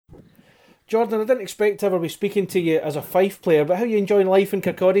Jordan, I didn't expect to ever be speaking to you as a Fife player, but how are you enjoying life in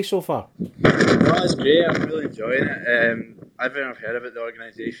Kirkcaldy so far? No, it's great. I'm really enjoying it. Everything I've heard about the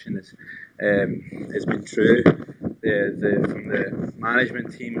organisation it's been true. From the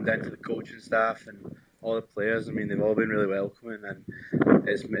management team down to the coaching staff and all the players. I mean, they've all been really welcoming, and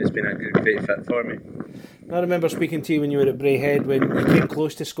it's been a great fit for me. I remember speaking to you when you were at Braehead when you came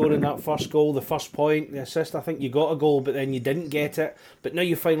close to scoring that first goal, the first point, the assist. I think you got a goal, but then you didn't get it. But now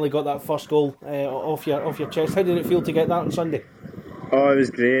you finally got that first goal off your chest. How did it feel to get that on Sunday? Oh, it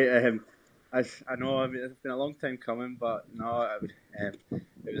was great. I know it's been a long time coming, but no, it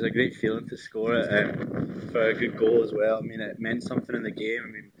was a great feeling to score it for a good goal as well. I mean, it meant something in the game. I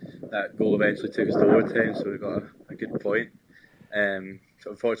mean, that goal eventually took us to overtime, so we got a good point. So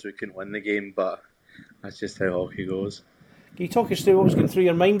unfortunately, we couldn't win the game, but that's just how hockey goes. Can you talk us through what was going through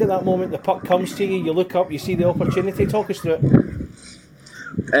your mind at that moment? The puck comes to you, you look up, you see the opportunity. Talk us through it.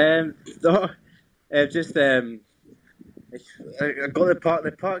 I got the puck.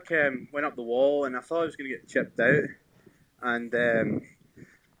 The puck went up the wall, and I thought I was going to get chipped out. And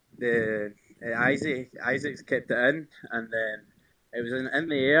Isaacs kept it in, and then it was in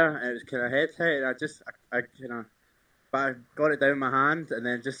the air, and it was kind of head hit. But I got it down my hand, and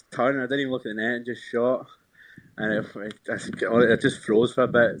then just turned. I didn't even look at the net and just shot. And it just froze for a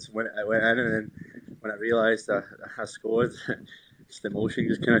bit when it went in, and then when I realised I scored, just the emotion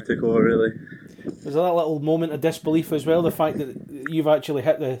just kind of took over, really. Was there that little moment of disbelief as well, the fact that you've actually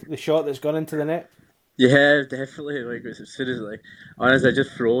hit the shot that's gone into the net? Yeah, definitely. Like, as soon as, honestly, I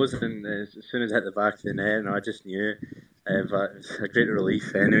just froze, and as soon as I hit the back of the net, and I just knew. But it was a great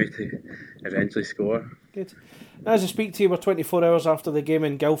relief anyway to eventually score. Good. As I speak to you, we're 24 hours after the game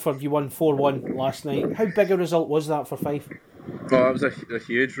in Guildford. You won 4-1 last night. How big a result was that for Fife? Well, it was a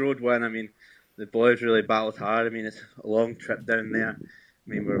huge road win. I mean, the boys really battled hard. I mean, it's a long trip down there. I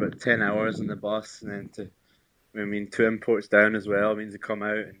mean, we're about 10 hours on the bus, and then 2 imports down as well. I mean, to come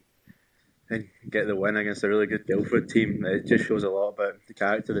out and get the win against a really good Guildford team, it just shows a lot about the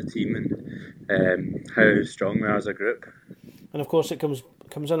character of the team and how strong we are as a group. And of course, it comes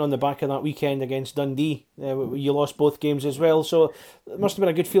in on the back of that weekend against Dundee. You lost both games as well, so it must have been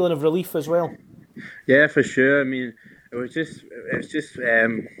a good feeling of relief as well. Yeah, for sure. I mean, it was just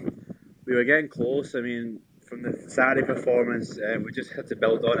we were getting close. I mean, from the Saturday performance, we just had to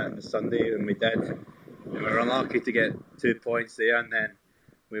build on it on the Sunday, and we did. We were unlucky to get 2 points there, and then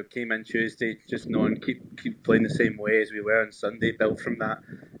we came in Tuesday just knowing keep playing the same way as we were on Sunday. Built from that,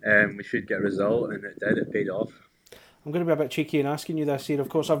 we should get a result, and it did. It paid off. I'm going to be a bit cheeky in asking you this here. Of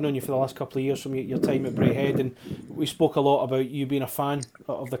course, I've known you for the last couple of years from your time at Braehead, and we spoke a lot about you being a fan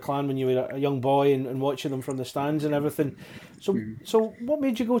of the Clan when you were a young boy and watching them from the stands and everything. So what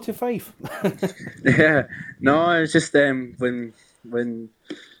made you go to Fife? Yeah, no, it was just when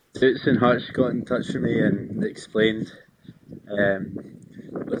Toots and Hutch got in touch with me and explained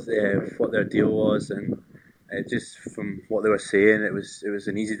what their deal was, and just from what they were saying, it was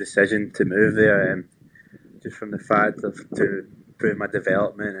an easy decision to move there. Just from the fact of to improve my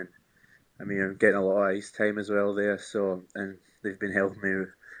development, and I mean, I'm getting a lot of ice time as well there. So, and they've been helping me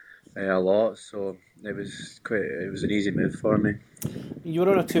a lot. So it was an easy move for me. You were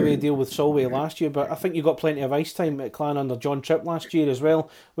on a 2-way deal with Solway last year, but I think you got plenty of ice time at Clan under John Tripp last year as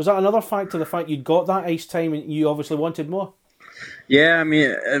well. Was that another factor, the fact you'd got that ice time and you obviously wanted more? Yeah, I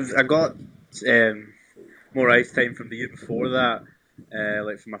mean, I got more ice time from the year before that.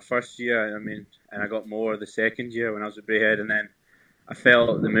 For my first year, I mean, and I got more the second year when I was at Braehead, and then I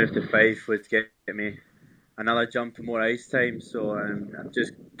felt the move to Fife would get me another jump and more ice time. So I'm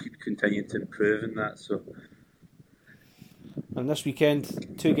just keep continuing to improve in that. So. And this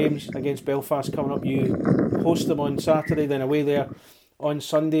weekend, 2 games against Belfast coming up. You host them on Saturday, then away there on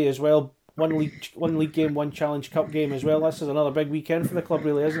Sunday as well. One league game, 1 Challenge Cup game as well. This is another big weekend for the club,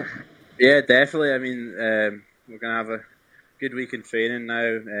 really, isn't it? Yeah, definitely. I mean, we're going to have a good week in training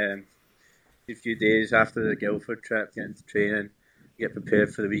now. A few days after the Guildford trip, get into training, get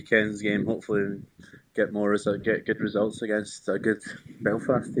prepared for the weekend's game. Hopefully, get good results against a good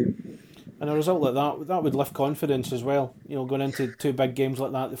Belfast team. And a result like that would lift confidence as well. You know, going into 2 big games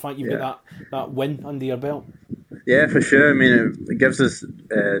like that, the fact you've got that win under your belt. Yeah, for sure. I mean, it gives us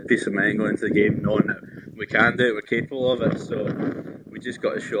peace of mind going into the game, knowing that we can do it, we're capable of it. So we just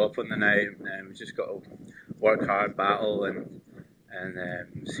got to show up on the night, and we just got to work hard, battle, and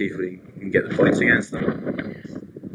see if we can get the points against them.